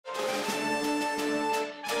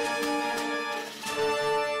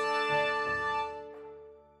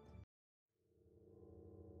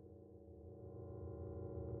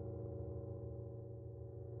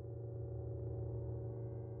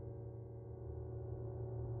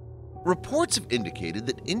Reports have indicated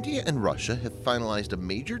that India and Russia have finalized a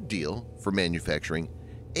major deal for manufacturing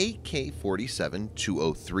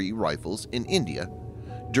AK-47-203 rifles in India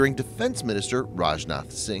during Defense Minister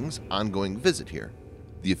Rajnath Singh's ongoing visit here,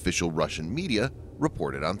 the official Russian media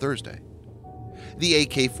reported on Thursday. The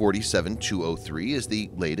AK-47-203 is the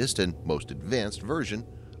latest and most advanced version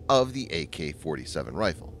of the AK-47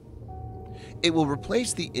 rifle. It will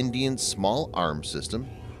replace the Indian Small Arms System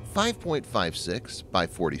 5.56 by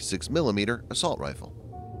 46mm assault rifle.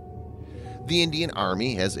 The Indian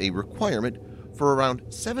Army has a requirement for around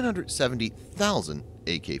 770,000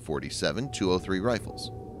 AK-47-203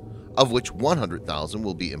 rifles, of which 100,000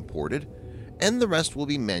 will be imported and the rest will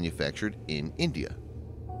be manufactured in India.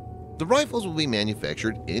 The rifles will be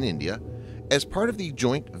manufactured in India as part of the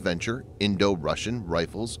joint venture Indo-Russian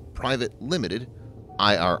Rifles Private Limited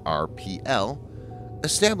 (IRRPL)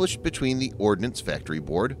 established between the Ordnance Factory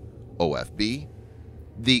Board (OFB),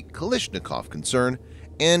 the Kalishnikov concern,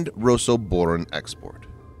 and Rosoboron Export.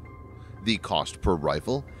 The cost per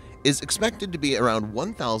rifle is expected to be around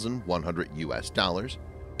 $1,100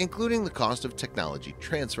 including the cost of technology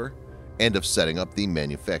transfer and of setting up the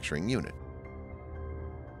manufacturing unit.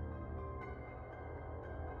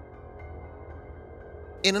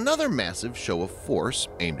 In another massive show of force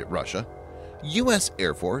aimed at Russia, U.S.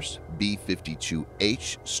 Air Force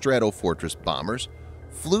B-52H Stratofortress bombers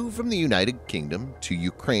flew from the United Kingdom to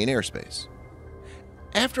Ukraine airspace.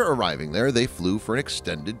 After arriving there, they flew for an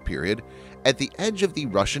extended period at the edge of the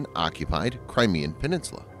Russian-occupied Crimean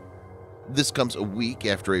Peninsula. This comes a week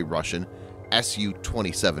after a Russian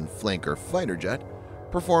Su-27 flanker fighter jet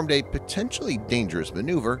performed a potentially dangerous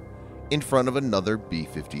maneuver in front of another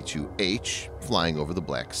B-52H flying over the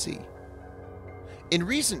Black Sea. In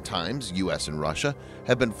recent times, US and Russia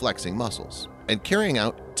have been flexing muscles and carrying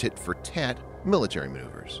out tit-for-tat military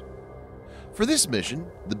maneuvers. For this mission,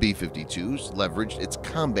 the B-52s leveraged its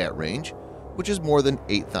combat range, which is more than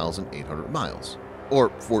 8,800 miles,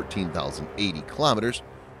 or 14,080 kilometers,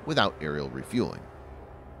 without aerial refueling.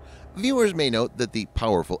 Viewers may note that the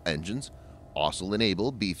powerful engines also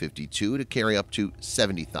enable B-52 to carry up to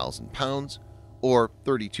 70,000 pounds, or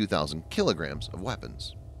 32,000 kilograms of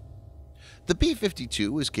weapons. The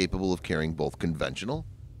B-52 is capable of carrying both conventional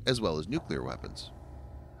as well as nuclear weapons.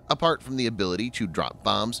 Apart from the ability to drop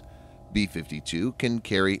bombs, B-52 can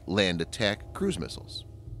carry land attack cruise missiles.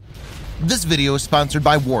 This video is sponsored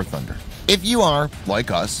by War Thunder. If you are,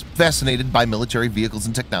 like us, fascinated by military vehicles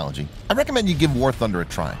and technology, I recommend you give War Thunder a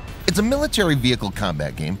try. It's a military vehicle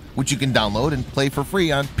combat game which you can download and play for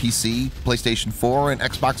free on PC, PlayStation 4, and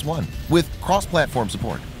Xbox One with cross-platform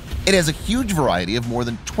support. It has a huge variety of more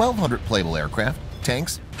than 1,200 playable aircraft,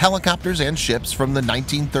 tanks, helicopters, and ships from the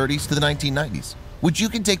 1930s to the 1990s, which you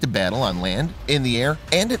can take to battle on land, in the air,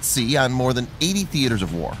 and at sea on more than 80 theaters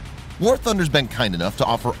of war. War Thunder's been kind enough to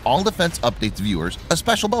offer All Defense Updates viewers a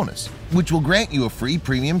special bonus, which will grant you a free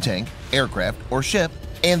premium tank, aircraft, or ship,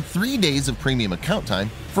 and 3 days of premium account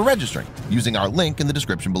time for registering using our link in the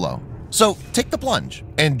description below. So take the plunge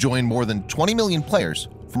and join more than 20 million players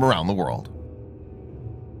from around the world.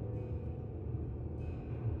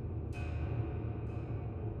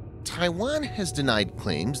 Taiwan has denied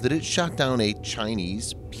claims that it shot down a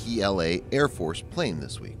Chinese PLA Air Force plane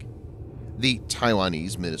this week. The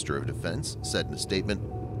Taiwanese Minister of Defense said in a statement,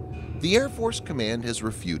 "The Air Force Command has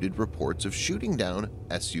refuted reports of shooting down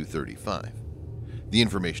Su-35. The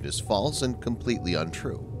information is false and completely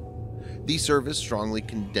untrue. The service strongly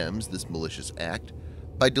condemns this malicious act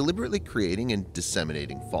by deliberately creating and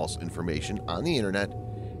disseminating false information on the internet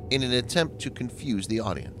in an attempt to confuse the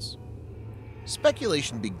audience."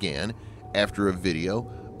 Speculation began after a video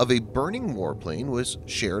of a burning warplane was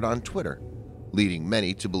shared on Twitter, leading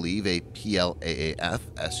many to believe a PLAAF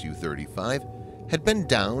Su-35 had been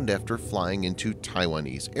downed after flying into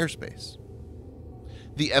Taiwanese airspace.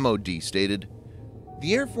 The MOD stated,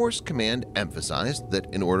 "The Air Force Command emphasized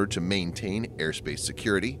that in order to maintain airspace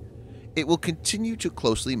security, it will continue to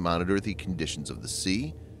closely monitor the conditions of the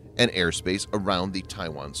sea and airspace around the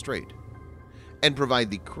Taiwan Strait, and provide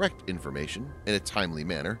the correct information in a timely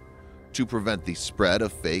manner to prevent the spread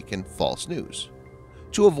of fake and false news,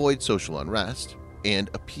 to avoid social unrest, and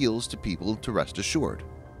appeals to people to rest assured."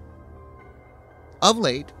 Of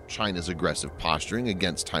late, China's aggressive posturing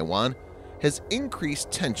against Taiwan has increased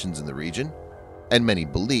tensions in the region, and many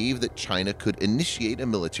believe that China could initiate a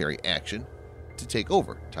military action to take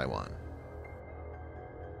over Taiwan.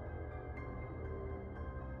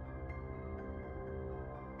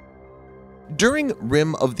 During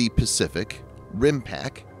Rim of the Pacific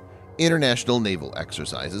 (RIMPAC) international naval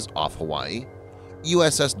exercises off Hawaii,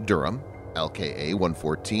 USS Durham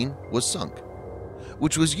 (LKA-114) was sunk.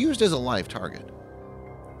 which was used as a live target.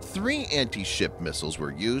 3 anti-ship missiles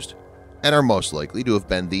were used and are most likely to have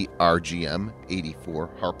been the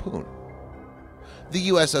RGM-84 Harpoon. The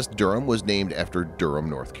USS Durham was named after Durham,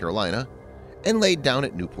 North Carolina, and laid down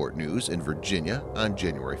at Newport News in Virginia on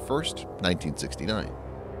January 1, 1969.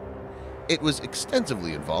 It was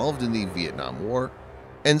extensively involved in the Vietnam War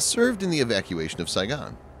and served in the evacuation of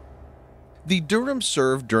Saigon. The Durham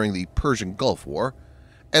served during the Persian Gulf War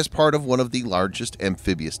as part of one of the largest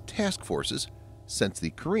amphibious task forces since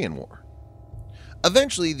the Korean War.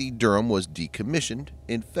 Eventually, the Durham was decommissioned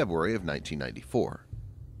in February of 1994.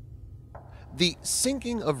 The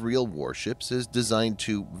sinking of real warships is designed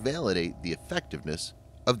to validate the effectiveness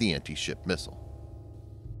of the anti-ship missile.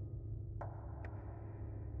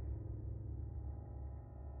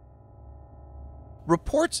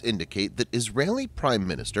 Reports indicate that Israeli Prime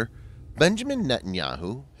Minister Benjamin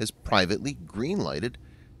Netanyahu has privately green-lighted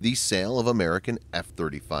the sale of American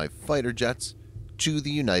F-35 fighter jets to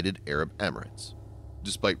the United Arab Emirates,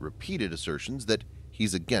 despite repeated assertions that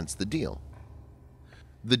he's against the deal.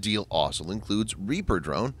 The deal also includes Reaper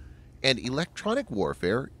drone and electronic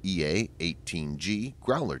warfare EA-18G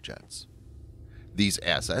Growler jets. These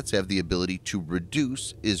assets have the ability to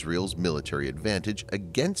reduce Israel's military advantage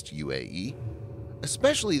against U.A.E.,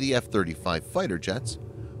 especially the F-35 fighter jets,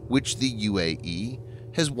 which the U.A.E.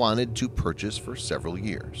 has wanted to purchase for several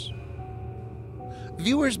years.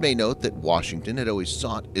 Viewers may note that Washington had always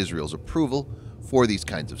sought Israel's approval for these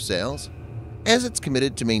kinds of sales, as it's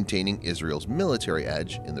committed to maintaining Israel's military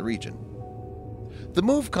edge in the region. The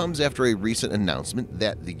move comes after a recent announcement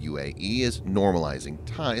that the U.A.E. is normalizing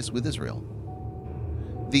ties with Israel.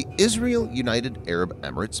 The Israel-United Arab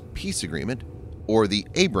Emirates Peace Agreement, or the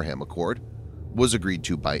Abraham Accord, was agreed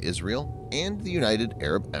to by Israel and the United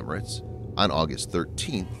Arab Emirates on August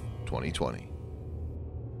 13, 2020.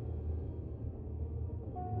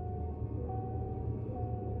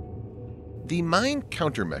 The Mine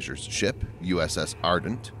Countermeasures ship USS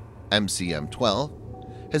Ardent,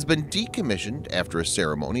 MCM-12, has been decommissioned after a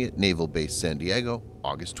ceremony at Naval Base San Diego,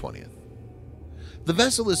 August 20th. The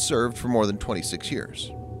vessel has served for more than 26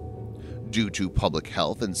 years. Due to public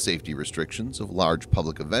health and safety restrictions of large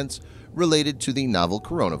public events related to the novel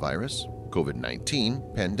coronavirus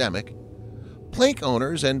 (COVID-19) pandemic, plank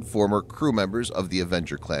owners and former crew members of the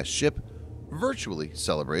Avenger-class ship virtually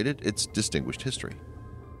celebrated its distinguished history.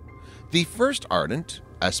 The first Ardent,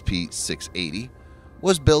 SP-680,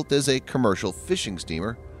 was built as a commercial fishing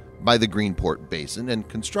steamer by the Greenport Basin and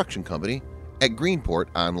Construction Company at Greenport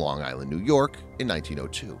on Long Island, New York in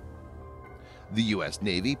 1902. The U.S.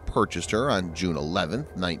 Navy purchased her on June 11,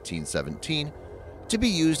 1917, to be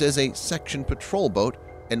used as a section patrol boat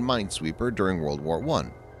and minesweeper during World War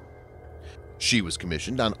I. She was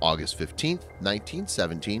commissioned on August 15,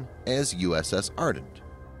 1917 as USS Ardent.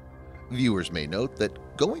 Viewers may note that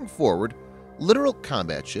going forward, littoral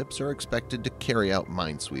combat ships are expected to carry out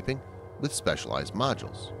minesweeping with specialized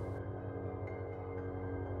modules.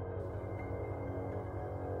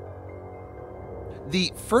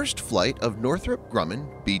 The first flight of Northrop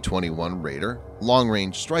Grumman B-21 Raider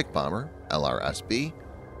Long-Range Strike Bomber (LRSB)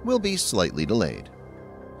 will be slightly delayed.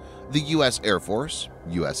 The U.S. Air Force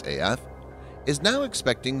 (USAF) is now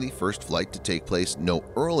expecting the first flight to take place no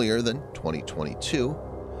earlier than 2022,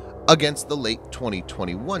 against the late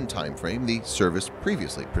 2021 timeframe the service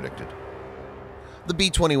previously predicted. The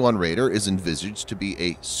B-21 Raider is envisaged to be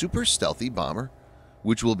a super stealthy bomber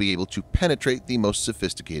which will be able to penetrate the most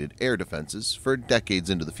sophisticated air defenses for decades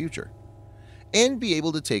into the future, and be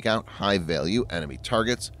able to take out high-value enemy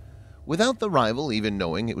targets without the rival even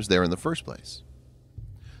knowing it was there in the first place.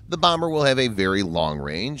 The bomber will have a very long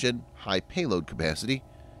range and high payload capacity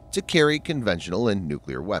to carry conventional and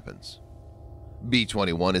nuclear weapons.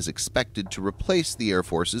 B-21 is expected to replace the Air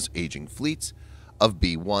Force's aging fleets of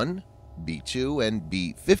B-1, B-2, and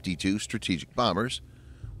B-52 strategic bombers,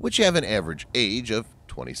 which have an average age of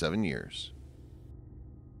 27 years.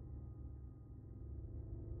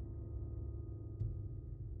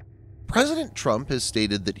 President Trump has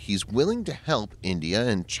stated that he's willing to help India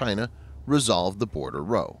and China resolve the border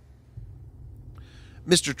row.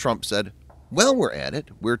 Mr. Trump said, "While we're at it,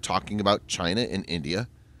 we're talking about China and India.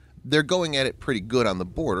 They're going at it pretty good on the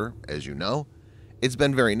border, as you know. It's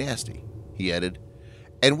been very nasty," he added,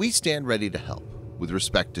 "and we stand ready to help. With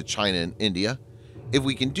respect to China and India, if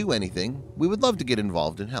we can do anything, we would love to get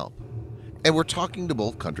involved and help. And we're talking to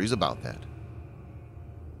both countries about that."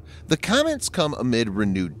 The comments come amid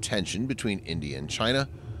renewed tension between India and China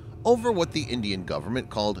over what the Indian government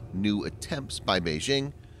called new attempts by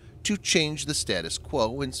Beijing to change the status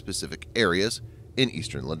quo in specific areas in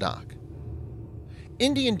eastern Ladakh.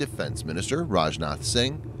 Indian Defense Minister Rajnath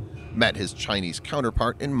Singh met his Chinese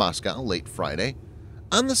counterpart in Moscow late Friday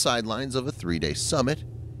on the sidelines of a 3-day summit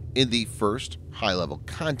in the first high-level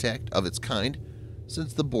contact of its kind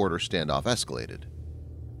since the border standoff escalated.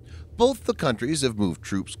 Both the countries have moved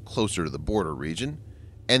troops closer to the border region,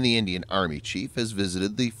 and the Indian Army chief has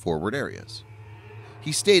visited the forward areas.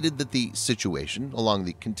 He stated that the situation along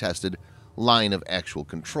the contested Line of Actual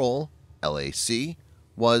Control (LAC)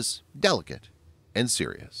 was delicate and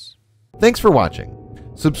serious. Thanks for watching.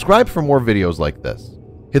 Subscribe for more videos like this.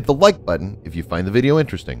 Hit the like button if you find the video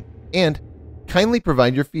interesting, and kindly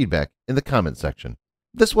provide your feedback in the comment section.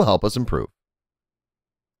 This will help us improve.